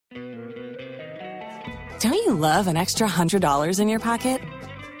Don't you love an extra $100 in your pocket?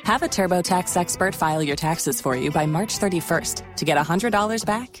 Have a TurboTax expert file your taxes for you by March 31st to get $100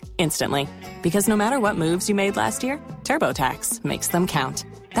 back instantly. Because no matter what moves you made last year, TurboTax makes them count.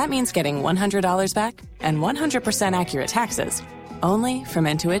 That means getting $100 back and 100% accurate taxes, only from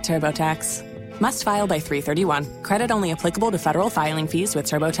Intuit TurboTax. Must file by 3/31. Credit only applicable to federal filing fees with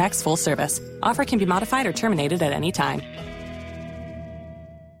TurboTax full service. Offer can be modified or terminated at any time.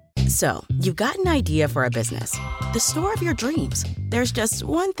 So, you've got an idea for a business. The store of your dreams. There's just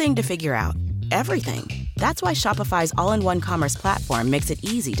one thing to figure out. Everything. That's why Shopify's all-in-one commerce platform makes it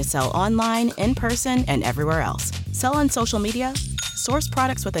easy to sell online, in person, and everywhere else. Sell on social media, source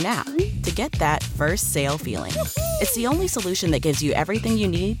products with an app to get that first sale feeling. It's the only solution that gives you everything you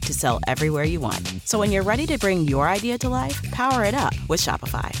need to sell everywhere you want. So when you're ready to bring your idea to life, power it up with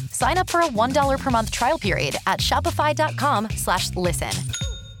Shopify. Sign up for a $1 per month trial period at shopify.com/listen.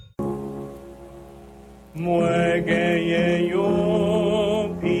 Moi gagne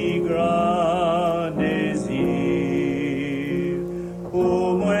yon pi grand désir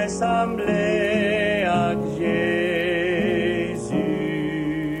pour moi sembler à Jésus.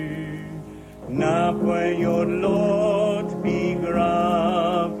 N'a point yon l'autre pi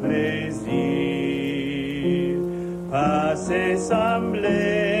grand plaisir passer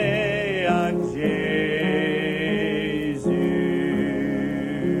sembler à Jésus.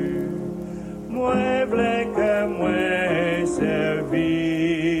 Moi v'lais que moi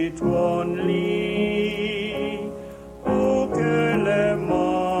servi ton lit pour que le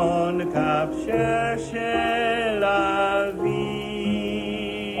monde cap chercher la vie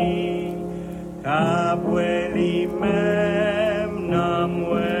cap lui-même n'a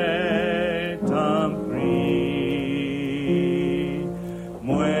moi tant pris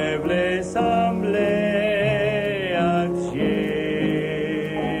moi v'lais sembler à Jésus.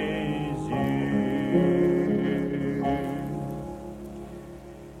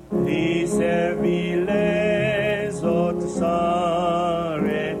 Servi les autres sans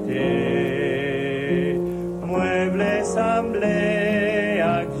arrêter. Moi v'lais sembler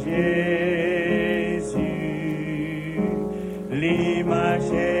à Jésus.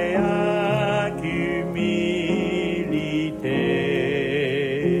 L'image avec humilité.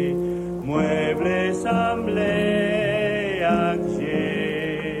 Moi v'lais sembler à Jésus.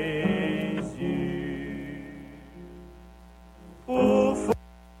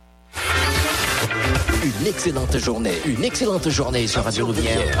 Une excellente journée sur Radio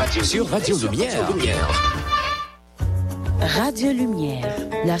Lumière. Sur Radio Lumière. Radio Lumière,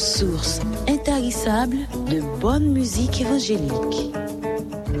 la source intarissable de bonne musique évangélique.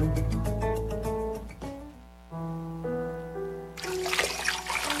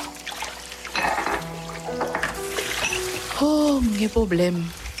 Oh, mon problème.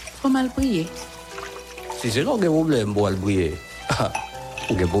 Faut mal prier. Si c'est là un problème pour le prier,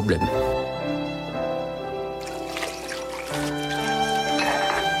 un problème.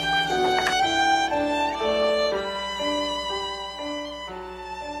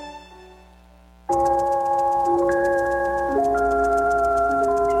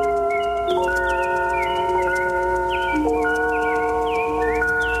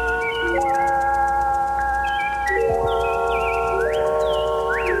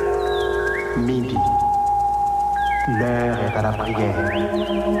 Midi. L'heure est à la prière.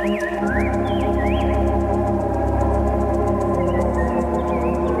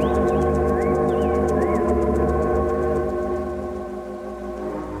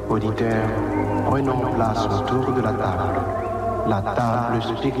 Auditeurs, prenons place autour de la table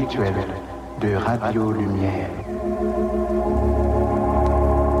spirituelle de Radio Lumière.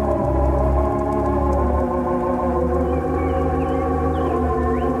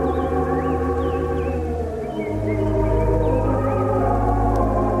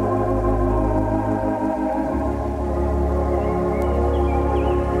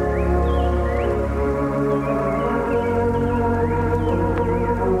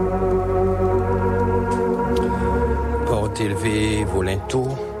 Élevez vos linteaux,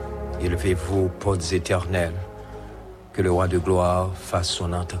 élevez vos portes éternelles, que le roi de gloire fasse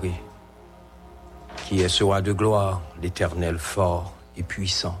son entrée. Qui est ce roi de gloire, l'Éternel fort et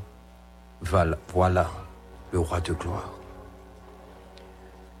puissant? Voilà le roi de gloire.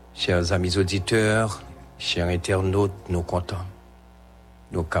 Chers amis auditeurs, chers internautes, nous comptons.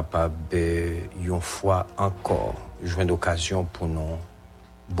 Nous capables, une fois encore, joindre l'occasion pour nous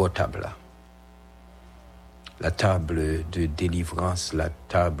beau table. La table de délivrance, la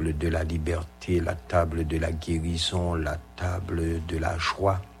table de la liberté, la table de la guérison, la table de la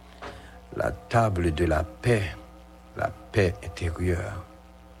joie, la table de la paix intérieure.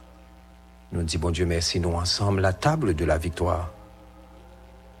 Nous disons, bon Dieu, merci, nous ensemble, la table de la victoire.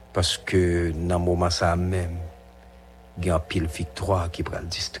 Parce que dans le moment ça même, il y a un pile victoire qui va le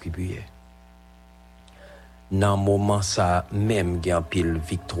distribuer. Dans le moment ça même, il y a un pile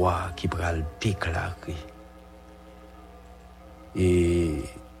victoire qui va le déclarer. Et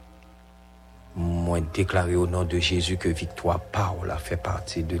moi déclarer au nom de Jésus que victoire Paul a fait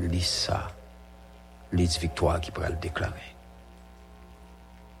partie de l'ISA, l'IS victoire qui va le déclarer.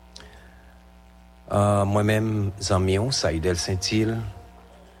 Moi-même, Zamion, Saïdel Saint-Il,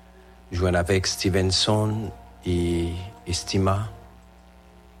 joint avec Stevenson et Estima,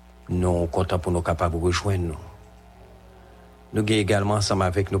 nous sommes contents pour nous capables de rejoindre nous. Nous sommes également ensemble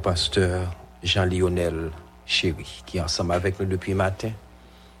avec nos pasteurs Jean-Lionel Chéri, qui est ensemble avec nous depuis matin,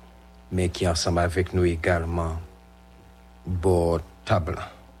 mais qui est ensemble avec nous également bon table.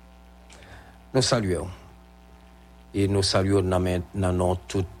 Nous saluons. Et nous saluons dans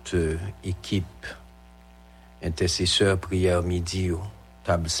toute équipe, intercesseur, prière midi,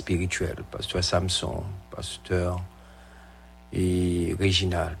 table spirituelle, pasteur Samson, pasteur et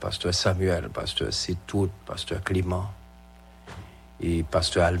Réginal, pasteur Samuel, pasteur Sitout, pasteur Clément et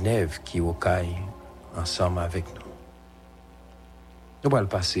pasteur Alnève qui est au CAI ensemble avec nous. Nous allons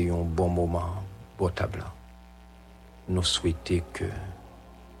passer un bon moment, bon table. Nous souhaitons que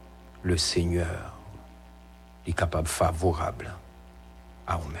le Seigneur est capable favorable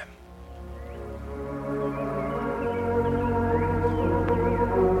à nous-mêmes.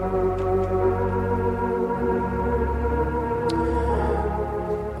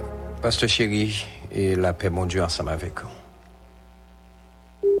 Pasteur Chéri et la paix, mon Dieu, ensemble avec vous.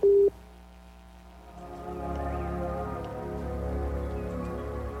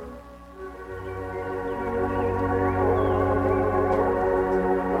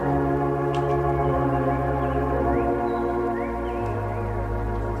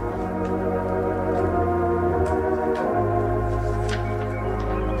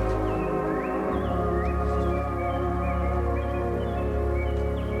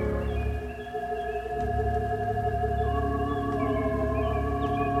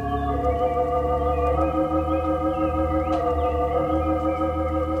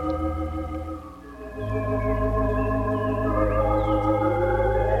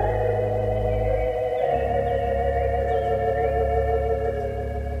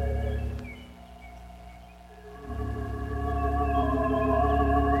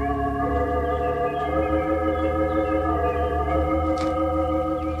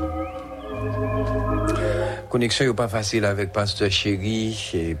 Connexion n'est pas facile avec Pasteur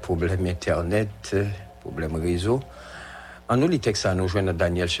Chéri, et problème internet, problème réseau. En nous, les textes, nous jouons dans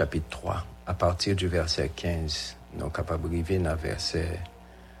Daniel chapitre 3, à partir du verset 15. Nous sommes capables d'arriver dans le verset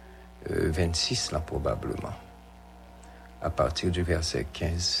 26, là, probablement. À partir du verset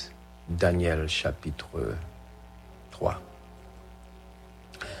 15, Daniel chapitre 3.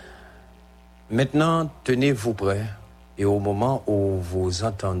 Maintenant, tenez-vous prêts. Et au moment où vous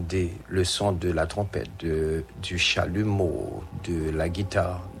entendez le son de la trompette, du chalumeau, de la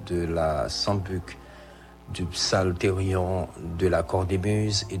guitare, de la sambuc, du psalterion, de la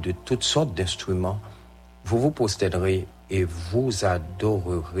cornemuse et de toutes sortes d'instruments, vous vous prosternerez et vous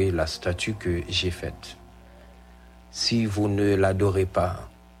adorerez la statue que j'ai faite. Si vous ne l'adorez pas,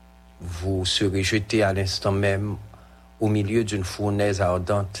 vous serez jeté à l'instant même au milieu d'une fournaise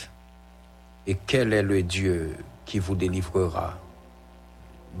ardente. Et quel est le Dieu qui vous délivrera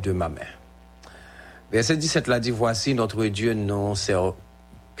de ma main? Verset 17 là dit, voici notre Dieu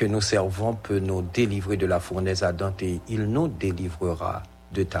que nous servons peut nous délivrer de la fournaise ardente et il nous délivrera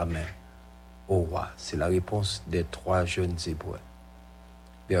de ta main, ô roi. C'est la réponse des 3 jeunes Hébreux.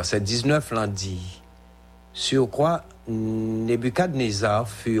 Verset 19 là dit, surcroît, Nebuchadnezzar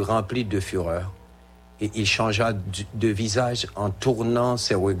fut rempli de fureur et il changea de visage en tournant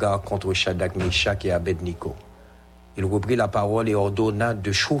ses regards contre Shadrach, Meshach et Abednego. Il reprit la parole et ordonna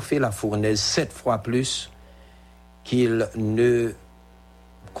de chauffer la fournaise 7 fois plus qu'il ne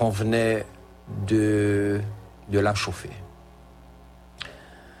convenait de la chauffer.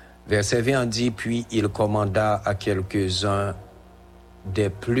 Verset 20 dit, puis il commanda à quelques-uns des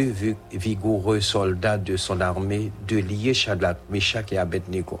plus vigoureux soldats de son armée de lier Shadrach, Meshach et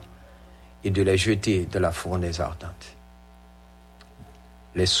Abednego et de les jeter de la fournaise ardente.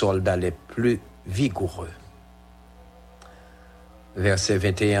 Les soldats les plus vigoureux. Verset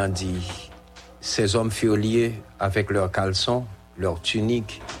 21 dit, ces hommes furent liés avec leurs caleçons, leurs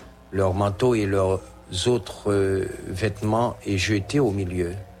tuniques, leurs manteaux et leurs autres vêtements et jetés au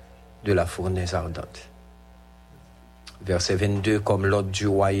milieu de la fournaise ardente. Verset 22, comme l'ordre du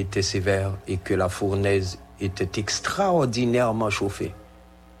roi était sévère et que la fournaise était extraordinairement chauffée,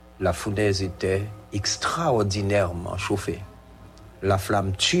 La fournaise était extraordinairement chauffée. La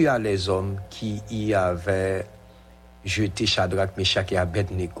flamme tua les hommes qui y avaient jeté Shadrach, Meshach et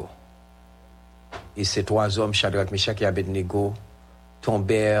Abednego. Et ces 3 hommes, Shadrach, Meshach et Abednego,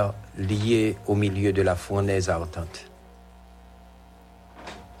 tombèrent liés au milieu de la fournaise ardente.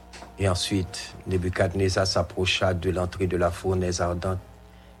 Et ensuite, Nebuchadnezzar s'approcha de l'entrée de la fournaise ardente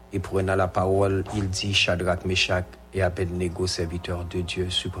et prenant la parole, il dit, Shadrach, Meshach et Abednego, serviteurs de Dieu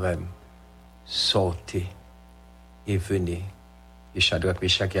suprême, sortez et venez. Et Shadrach,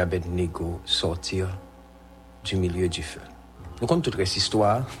 Meshach et Abednego sortirent du milieu du feu. Nous comptons toute cette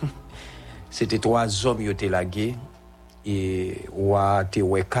histoire. C'était 3 hommes qui étaient lagués et roi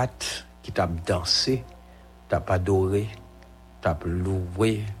Théoué 4 qui t'a dansé, t'a adoré, t'a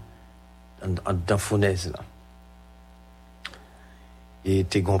loué dans fournaise là. Et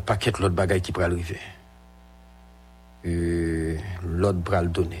t'es gon paquet l'autre bagaille qui pourrait arriver. L'autre bras le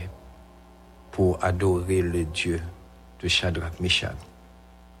donner pour adorer le Dieu de Shadrach, Meshach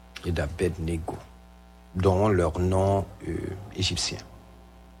et d'Abednego, dont leur nom égyptien.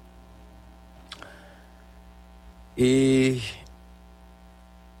 Et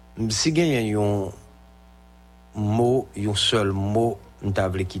si il y a un seul mot, nous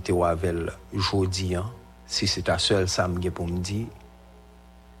t'avons quitté avec aujourd'hui, si c'est ta seule, ça me pour me dire,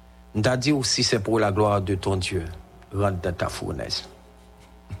 nous t'avons dit aussi c'est pour la gloire de ton Dieu, rentre dans ta fournaise.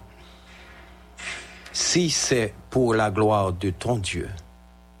 Si c'est pour la gloire de ton Dieu,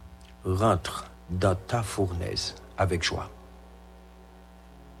 rentre dans ta fournaise avec joie.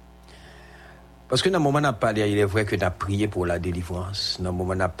 Parce que dans le moment où on a parlé, il est vrai que nous avons prié pour la délivrance. Dans le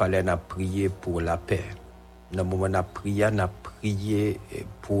moment où on a parlé, on a prié pour la paix. Dans le moment où on a prié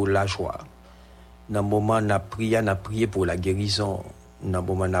pour la joie. Dans le moment où on a prié pour la guérison. Dans le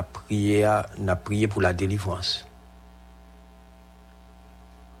moment où on a prié pour la délivrance.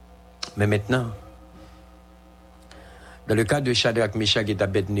 Mais maintenant, dans le cas de Shadrach, Meshach et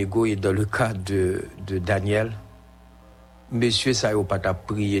Abednego et dans le cas de Daniel, Monsieur, ça n'a pas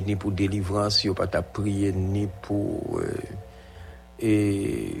prié ni pour délivrance, il n'a pas prié ni pour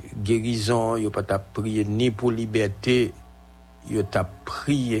guérison, il n'a pas prié ni pour liberté, il a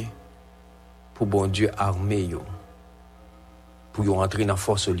prié pour bon Dieu armé, pour rentrer dans la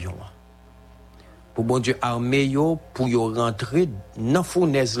force au lion. Pour bon Dieu armé, pour rentrer dans la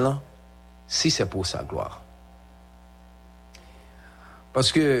fournaise là, si c'est pour sa gloire.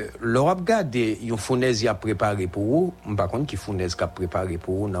 Parce que l'Europe garde une fournaise qui a préparé pour vous, par contre, qui fournaise qui a préparé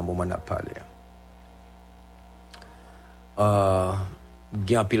pour vous dans le moment où on a parlé. Il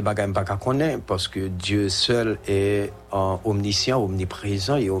y a un pile bagage pas connaître parce que Dieu seul est omniscient,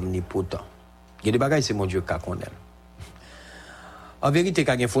 omniprésent et omnipotent. Il y a des bagages c'est mon Dieu qui connaît. En vérité,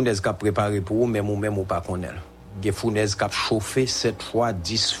 quand il y a une fournaise qui a préparé pour vous, même ou pas connaître. Il y a une fournaise qui a chauffé 7 fois,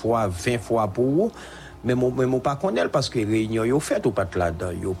 10 fois, 20 fois pour vous. Mais moi pas connaît parce que réunion yo fait ou pas là-dedans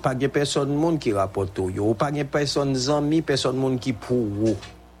yo pas de personne monde qui rapporte yo pas de personne amis personne monde qui pour vous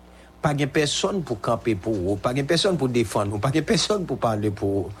pas de personne pour camper pour vous pas de personne pour défendre pas de personne pour parler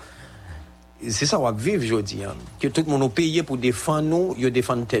pour c'est ça on va vivre aujourd'hui que tout le monde payé pour défendre nous yo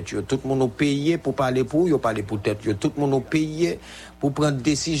défendre tête yo tout le monde payé pour parler pour yo parler pour tête yo tout le monde payé pour prendre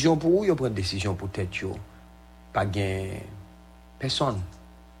décision pour yo prendre décision pour tête yo pas gain personne.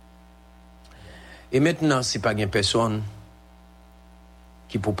 Et maintenant, si pas une personne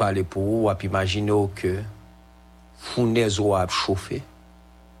qui peut parler pour vous, ou imaginer que fournaise a chauffé,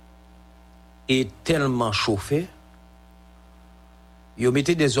 et tellement chauffé, vous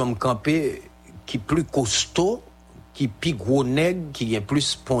mettez des hommes campés qui plus costauds, qui plus gros nègres, qui ont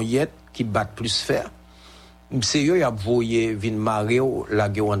plus poignettes, qui battent plus fer. C'est eux qui ont voyé vin marée la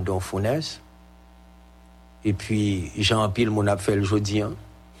guerre dans fournaise. Et puis, Jean-Pile, mon a fait le jeudi.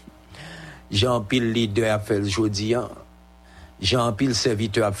 Jean-Pile leader a fait le jeudi. Jean-Pile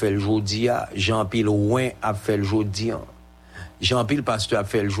serviteur a fait le jeudi. Jean-Pile ouin a fait le jeudi. Jean-Pile pasteur a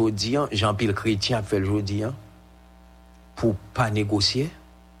fait le jeudi. Jean-Pile chrétien a fait le jeudi. Pour pas négocier.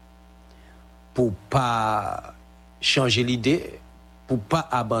 Pour pas changer l'idée. Pour pas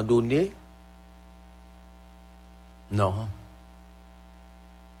abandonner. Non.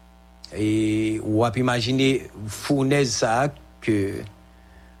 Et ou a imaginer fournaise ça que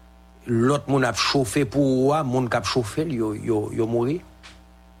l'autre monde a chauffé pour moi, monde qui a chauffé yo mourir.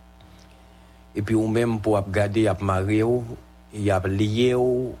 Et puis ou même pour regarder a marié il a lié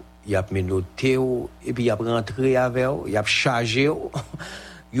il a menotté et puis il a rentré avec il a chargé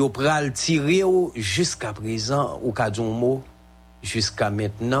yo pral tirer jusqu'à présent ou ka don mot jusqu'à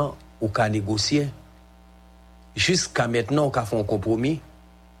maintenant ou ka négocier jusqu'à maintenant ou ka faire un compromis.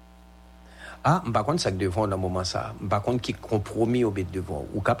 Ah, par contre, ça devant dans moment ça. Par contre, qui compromis au bête devant.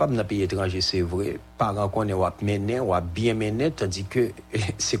 Ou capable dans pays étranger, c'est vrai. Parents qu'on est ou bien mené, tandis que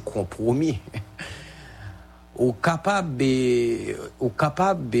c'est compromis. Ou capable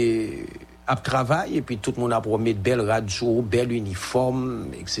à travailler et puis tout le monde a promis belle radio, belle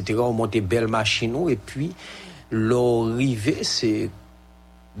uniforme, etc. On monte belle machine et puis l'arrivée c'est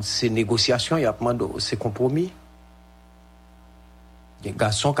négociations, il y a c'est compromis. Il y a des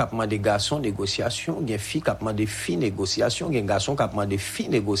garçons qui demandent des garçons négociations, il y a des filles qui demandent des filles négociations, il y a des garçons qui demandent des filles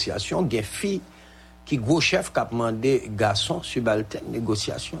négociations, il y a des filles qui gros chef qui demandent des garçons subalternes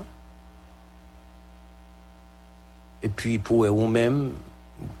négociations. Et puis pour eux-mêmes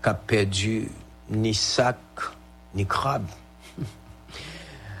qui a perdu ni sac ni crabe.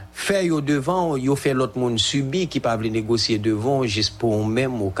 Fait yo devant, yo fait l'autre monde subi qui pas veut négocier devant juste pour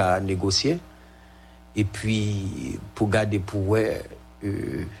eux-mêmes ou qu'à négocier. Et puis pour garder pour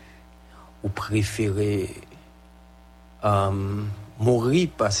ou préférer mourir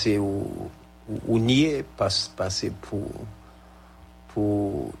passer ou nier passer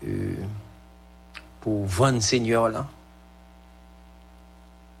pour vendre Seigneur là.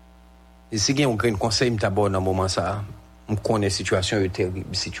 Et si il y a un conseil m'tabord dans moment ça, on connaît situation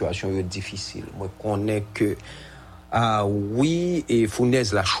terrible, situation difficile. Moi connais que oui et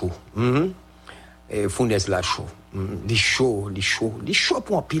fournaise la chaud. Et fournaise la chaud. Les chaud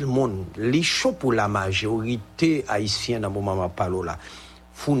pour un pile monde, les chaud pour la majorité haïtienne dans moment ma parole là.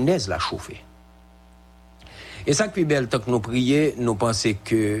 Fournaise la chauffé. Et ça qui belle tant que nous prier, nous penser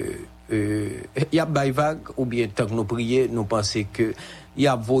que y a bail vague ou bien tant que nous prier, nous penser que y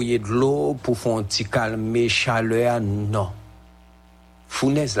a voyé de l'eau pour faire un petit calmer chaleur, non.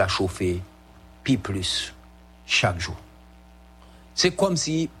 Fournaise la chauffer puis plus chaque jour. C'est comme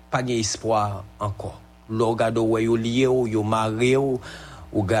si pas d'espoir encore. Lo gado ouais yo lié yo maré ou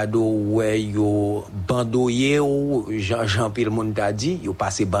gado ouais yo bandoyé ou Jean pile monde t'a dit, yo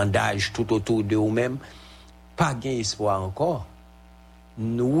passé bandage tout autour de ou même. Pas d'espoir encore.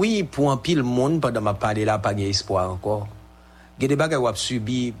 Oui, pour un pile monde pendant ma parler là pas d'espoir encore. Il y a des bagages qu'on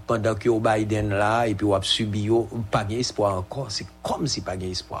subi pendant que Biden là et puis on subi pas d'espoir encore, c'est comme si pas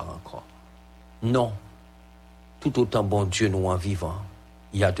d'espoir encore. Non. Tout autant bon Dieu nous en vivant,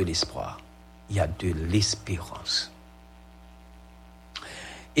 il y a de l'espoir, il y a de l'espérance.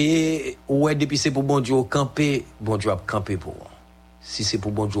 Et ouais depuis c'est pour bon Dieu camper, bon Dieu a camper pour moi. Si c'est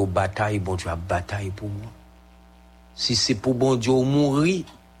pour bon Dieu bataille, bon Dieu a bataille pour moi. Si c'est pour bon Dieu mourir,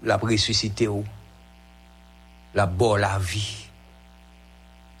 la ressusciter la bonne la vie.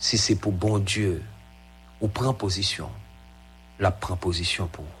 Si c'est pour bon Dieu, ou prend position, la prend position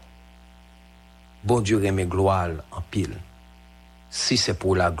pour. Bon Dieu remet gloire en pile. Si c'est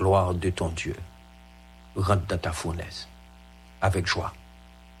pour la gloire de ton Dieu, rentre dans ta fournaise avec joie.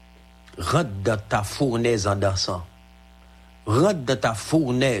 Rentre dans ta fournaise en dansant. Rentre dans ta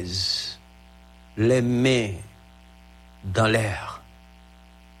fournaise, les mains dans l'air,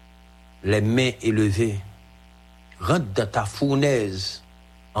 les mains élevées. Rentre dans ta fournaise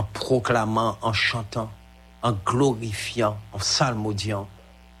en proclamant, en chantant, en glorifiant, en psalmodiant.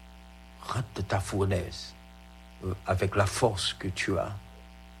 Rentre de ta fournaise avec la force que tu as.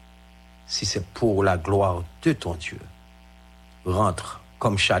 Si c'est pour la gloire de ton Dieu, rentre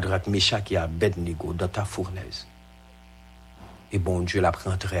comme Shadrach, Meshach et Abednego dans ta fournaise. Et bon Dieu l'a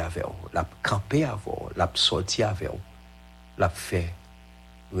rentré avec vous, l'a campé avec vous, l'a sorti avec vous, l'a fait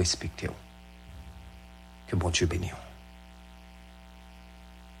respecter vous. Que bon Dieu bénisse.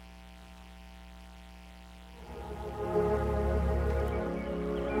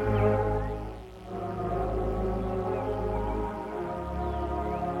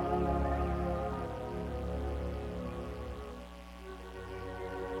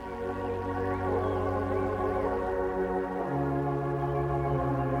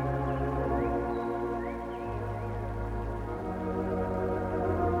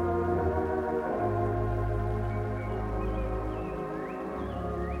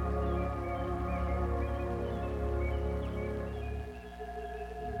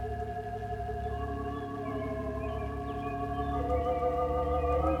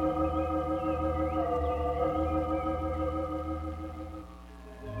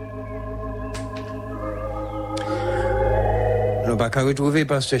 Nous pas qu'à retrouver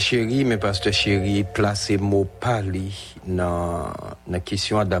pasteur chéri, mais pasteur chéri placer mot pali dans la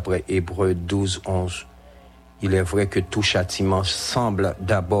question d'après Hébreux 12:11. Il est vrai que tout châtiment semble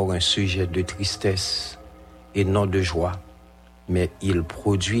d'abord un sujet de tristesse et non de joie, mais il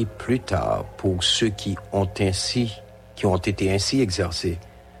produit plus tard pour ceux qui ont été ainsi exercés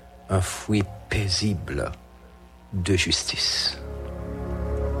un fruit paisible de justice.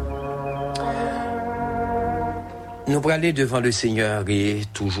 Nous pour aller devant le Seigneur et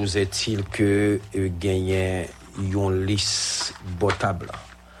toujours est-il que gagner une liste potable.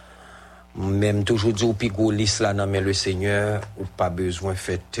 Même toujours dire puis go liste là dans mais le Seigneur ou pas besoin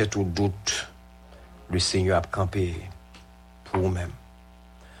faire tête ou doute. Le Seigneur a campé pour vous-même.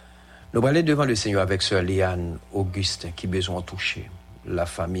 Nous allons aller devant le Seigneur avec sœur Liane Augustin qui besoin de toucher. La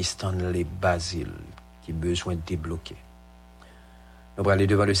famille Stanley Basile qui besoin de débloquer. Nous allons aller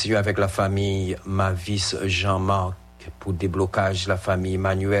devant le Seigneur avec la famille Mavis Jean-Marc pour déblocage, la famille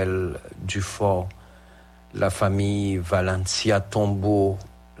Emmanuel Dufort, la famille Valencia Tombeau,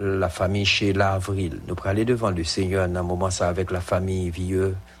 la famille Sheila Avril. Nous allons aller devant le Seigneur dans un moment ça avec la famille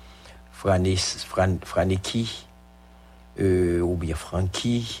Vieux, Franiki, ou bien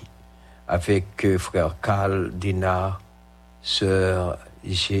Francky, avec frère Carl Dénard, sœur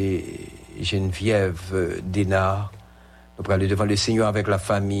Geneviève Dénard. Nous allons aller devant le Seigneur avec la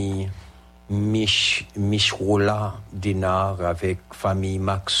famille Michrola Dénard, avec famille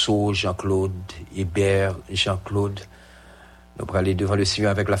Maxo Jean-Claude, Hébert Jean-Claude. Nous allons aller devant le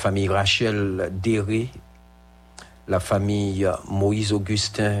Seigneur avec la famille Rachel Déré, la famille Moïse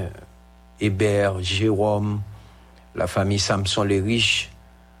Augustin, Hébert Jérôme, la famille Samson les Riches,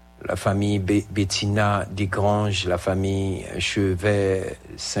 la famille Bettina Desgranges, la famille Chevet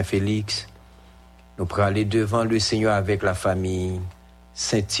Saint-Félix. Nous pourrons aller devant le Seigneur avec la famille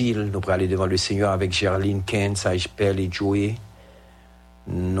Saint-Île. Nous pourrons aller devant le Seigneur avec Gerline Ken, Sage Pelle et Joey.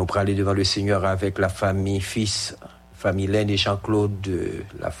 Nous pourrons aller devant le Seigneur avec la famille Fils, famille Laine et Jean-Claude,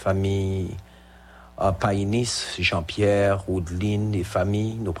 la famille Painis, Jean-Pierre, Oudeline et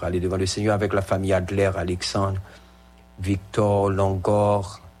famille. Nous pourrons aller devant le Seigneur avec la famille Adler, Alexandre, Victor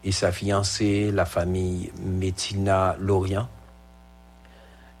Longor et sa fiancée, la famille Métina Lorient.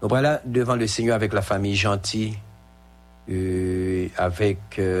 Nous pourrons aller devant le Seigneur avec la famille Gentil,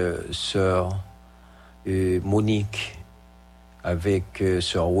 avec sœur Monique, avec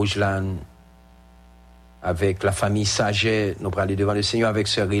sœur Rogelane, avec la famille Saget. Nous pourrons aller devant le Seigneur avec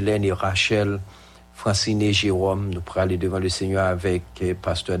sœur Hélène et Rachel, Francine et Jérôme. Nous pourrons aller devant le Seigneur avec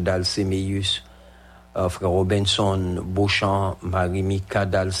pasteur Dalcé Meus, frère Robinson Beauchamp, Marie-Mika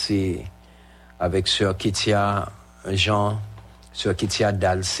Dalcé, avec sœur Kétia Jean, sœur Kétia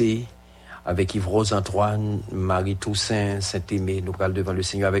Dalcé, avec Yves Rose Antoine, Marie Toussaint Saint-Aimé. Nous pourrons devant le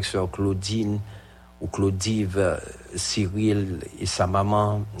Seigneur avec sœur Claudine ou Claudive Cyril et sa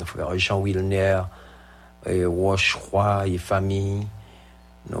maman, frère Jean Wilner, Rocheroy et famille.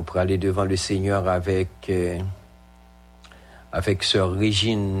 Nous pourrons aller devant le Seigneur avec sœur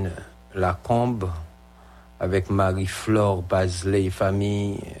Régine Lacombe, avec Marie-Flore Bazelet et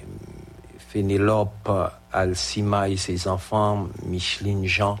famille, Fénélope Alcima et ses enfants, Micheline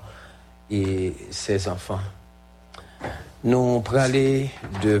Jean et ses enfants. Nous pourrons aller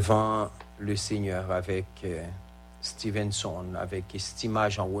devant le Seigneur avec Stevenson, avec Estima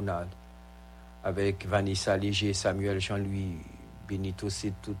Jean-Ronald, avec Vanessa Léger, Samuel Jean-Louis, Benito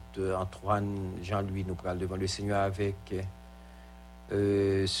c'est tout, Antoine Jean-Louis. Nous pourrons devant le Seigneur avec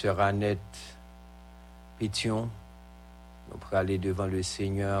sœur Annette Pétion. Nous pourrons aller devant le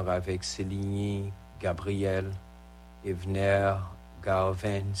Seigneur avec Céline, Gabriel, Evner,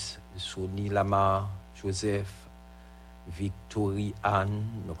 Garvens, Sony Lamar, Joseph, Victorie Anne.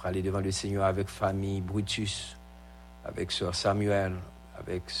 Nous pourrons aller devant le Seigneur avec famille Brutus, avec sœur Samuel,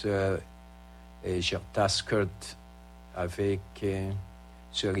 avec sœur Gerta Skirt, avec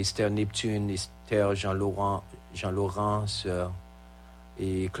sœur Esther Neptune, Esther Jean-Laurent, sœur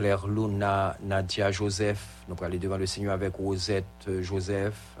et Claire Luna, Nadia Joseph. Nous pourrons aller devant le Seigneur avec Rosette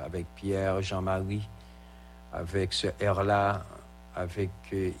Joseph, avec Pierre Jean-Marie, avec sœur Erla, avec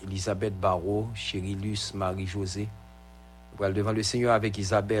Elisabeth Barrault, Chérilus Marie-Josée. Nous pourrons aller devant le Seigneur avec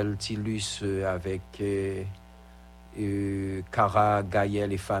Isabelle Tillus, avec Cara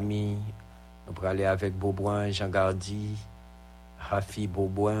Gaël et famille. Nous pourrons aller avec Beauboin, Jean Gardy, Rafi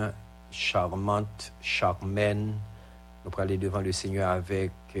Beauboin, Charmante, Charmaine. Nous pourrons aller devant le Seigneur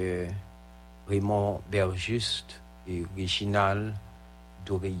avec Raymond Berjuste et Réginal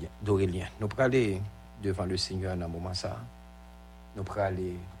d'Aurélien. Nous pourrons aller devant le Seigneur dans un moment ça. Nous pourrons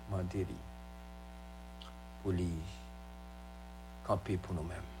aller demander pour les camper pour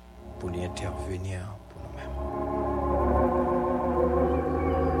nous-mêmes, pour les intervenir pour nous-mêmes.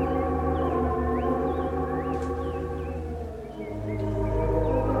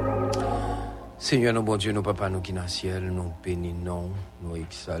 Seigneur, nous bon Dieu, nous papa, nous qui dans le ciel, nous bénissons, nous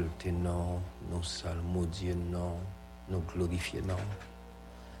exaltons, nous salmodions, nous glorifions.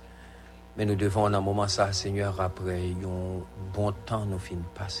 Mais nous devons, en un moment ça, Seigneur, après un bon temps, nous finissons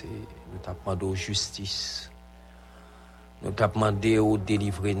passer, nous t'appelons justice. Nous t'a demandé de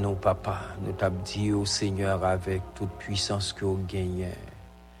délivrer nos papa. Nous t'a dit au Seigneur avec toute puissance que vous gagnez.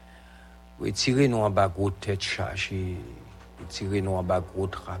 Retirez-nous en bas gros tête chargée. Retirez-nous en bas gros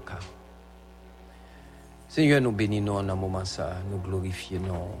tracas. Seigneur, nous bénissons dans un moment ça. Nous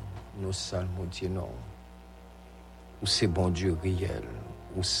glorifions, nous salmodions. Où c'est bon Dieu réel.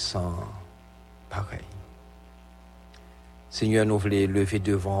 Où sans pareil. Seigneur, nous voulons lever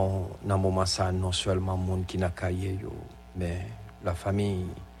devant dans un moment ça, non seulement le monde qui n'a qu'à y aller, mais la famille,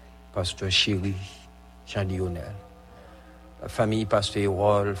 pasteur Chéri, Jean-Lionel, la famille pasteur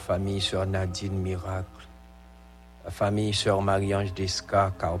Hérol, famille sœur Nadine Miracle, la famille sœur Marie-Ange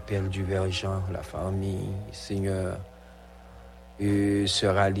Desca, Carpel du Vergent, la famille, Seigneur,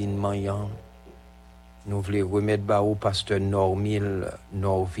 sœur Aline Mayan. Nous voulons remettre au pasteur Normil,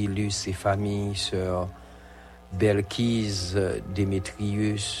 Norvillus et famille, sœur Belkise,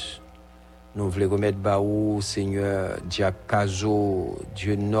 Démétrius. Nous voulons remettre au Seigneur Diakazo,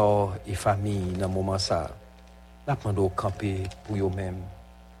 Dieu Nord et famille dans le moment ça. Nous demandons camper pour eux-mêmes,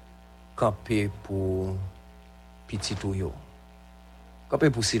 camper pour petit ou yo, camper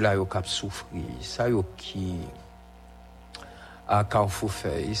pour ceux-là qui ont souffert, ça qui à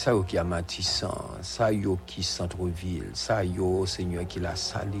Carrefour-Feuille, ça qui a Matissan, ça qui centre-ville, ça Seigneur qui la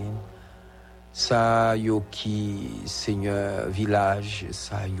Saline. Ça qui Seigneur village,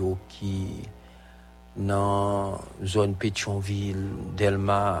 ça qui dans zone Pétionville,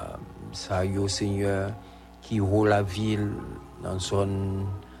 Delma, ça Seigneur qui roule la ville dans zone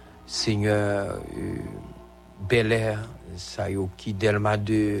Seigneur Bel Air, ça qui Delma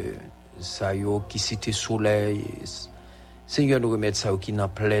 2, ça qui Cité Soleil. Seigneur nous remettre ça qui dans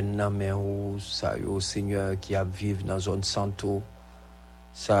plaine dans mer ou ça Seigneur qui a vivre dans zone Santo.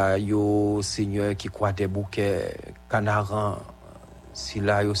 Ça Seigneur qui croit des bouquets Canaran, si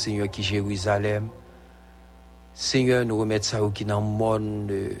là Seigneur qui Jérusalem. Seigneur nous remettre ça qui dans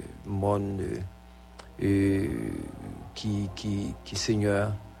monde qui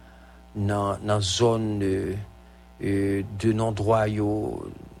Seigneur dans zone de non droit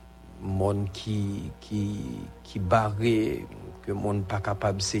monde qui barré que monde pas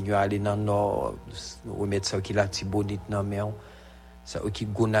capable Seigneur aller dans nord, nous remettre ça qui la Tibonite dans mer. Ça qui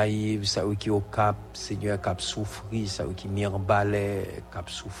gonaïve, ça qui au cap, Seigneur cap souffrir, ça qui mirbalais, cap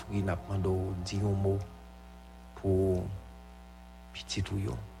souffrir, n'a pas dit un mot pour petit ou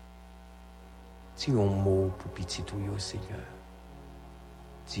yo. Dis un mot pour petit ou yo, Seigneur.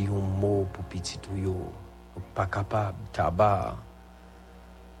 Dis un mot pour petit ou yo. Pas capable, tabac.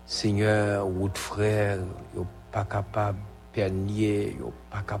 Seigneur, route frère, yo pas capable, pernier, yo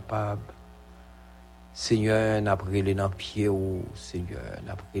pas capable. Seigneur, n'a brûlé dans pied ou Seigneur,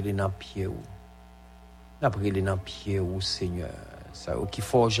 n'a brûlé dans pied ou. N'a brûlé dans pied ou Seigneur. Ça qui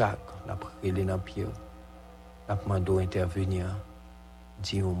fort Jacques, n'a brûlé dans pied ou. N'a demandé intervenir.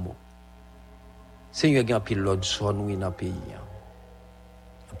 Dis un mot. Seigneur, il y a un pilote zone oui dans le pays.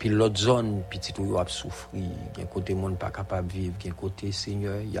 Puis l'autre zone, petit ou a souffert, il y a un côté monde pas capable de vivre, il y a un côté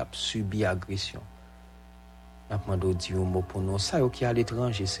Seigneur, il a subi agression. N'a demandé dire un mot pour nous. Ça qui est à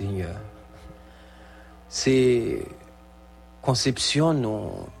l'étranger, Seigneur. C'est conception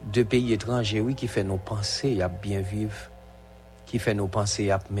de pays étrangers oui qui fait nos pensées à bien vivre, qui fait nos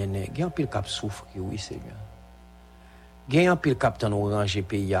pensées à mener. Il y a un pile cap souffrir oui Seigneur. Il y a un pile cap dans nous ranger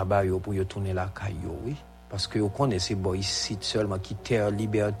pays à bas pour y tourner la caillou oui parce que vous connaissez boy ici seulement qui terre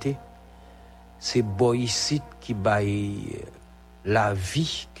liberté. C'est boy ici qui baille la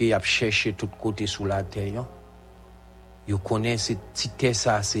vie qui a cherché tout côté sous la terre. Vous connaissez cette petite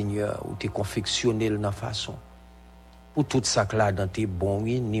ça Seigneur ou t'es confectionné de la façon pour tout ça là dans tes bons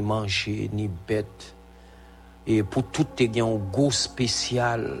oui ni manger ni bête et pour tout te gain un goût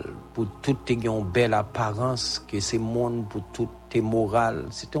spécial pour tout te gain une belle apparence que c'est monde pour tout tes moral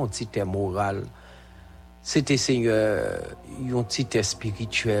c'était un petit moral c'était Seigneur un petit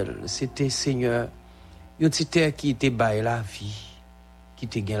spirituel c'était Seigneur un petit qui te bail la vie qui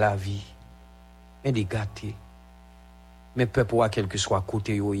te gain la vie mais des gâtés. Mais peuple quel que soit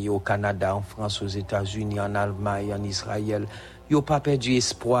côté au Canada, en France, aux États-Unis, en Allemagne, en Israël, yo pas perdu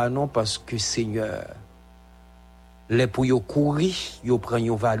espoir non parce que Seigneur les pour yo courir, yo prend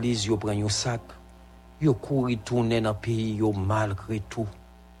yo valise, yo prend yo sac, yo courir tourner dans pays yo malgré tout.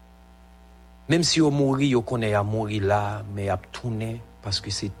 Même si yo mourir, yo connaît à mourir là, mais a tourner parce que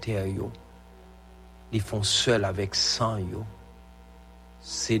c'est terre yo. Ils font seul avec sang yo.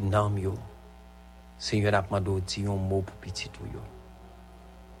 C'est nam yo. Seigneur n'a pas dit un mot pour petit ou yo.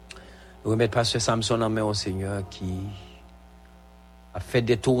 Nous remettons pasteur Samson en main au Seigneur qui a fait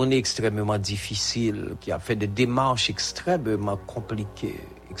des tournées extrêmement difficiles, qui a fait des démarches extrêmement compliquées,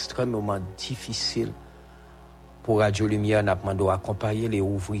 extrêmement difficiles Pour Radio Lumière, n'a demandé accompagner les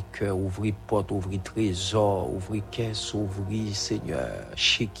ouvrir cœur, ouvrir porte, ouvrir trésor, ouvrir caisse, ouvrir Seigneur,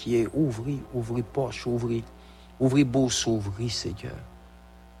 chéquier, ouvrir poche, ouvrir bourse, ouvrir Seigneur.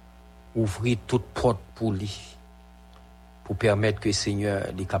 Ouvrir toute porte pour lui. Pour permettre que Seigneur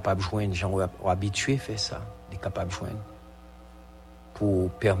est capable de joindre, les gens sont habitués à faire ça, est capable de joindre. Pour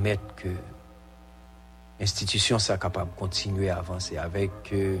permettre que l'institution soit capable de continuer à avancer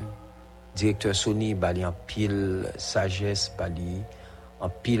avec directeur Sony, bali en pile sagesse, bali en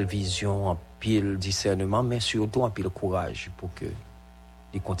pile vision, en pile discernement, mais surtout en pile courage pour que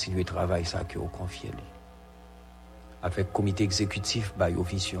il continue le travail ça que vous confiez lui. Avec comité exécutif, bayo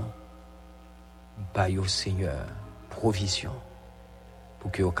vision, bayo Seigneur, provision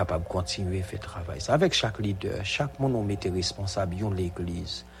pour que vous capable de continuer à faire travail ça. Avec chaque leader, chaque monde on mettez responsable yon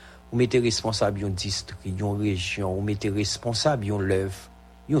l'église, on mettez responsable yon district, yon région, on mettez responsable yon l'œuvre,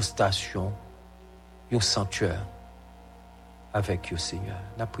 yon station, yon sanctuaire avec yon Seigneur.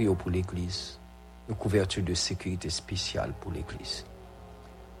 Nous prions pour l'église, une couverture de sécurité spéciale pour l'église.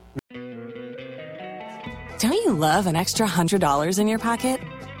 Don't you love an extra $100 in your pocket?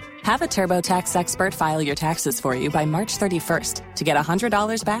 Have a TurboTax expert file your taxes for you by March 31st to get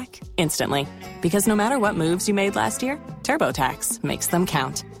 $100 back instantly. Because no matter what moves you made last year, TurboTax makes them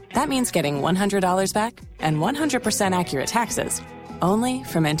count. That means getting $100 back and 100% accurate taxes only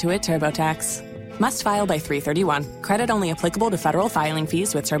from Intuit TurboTax. Must file by 3/31. Credit only applicable to federal filing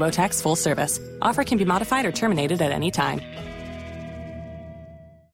fees with TurboTax full service. Offer can be modified or terminated at any time.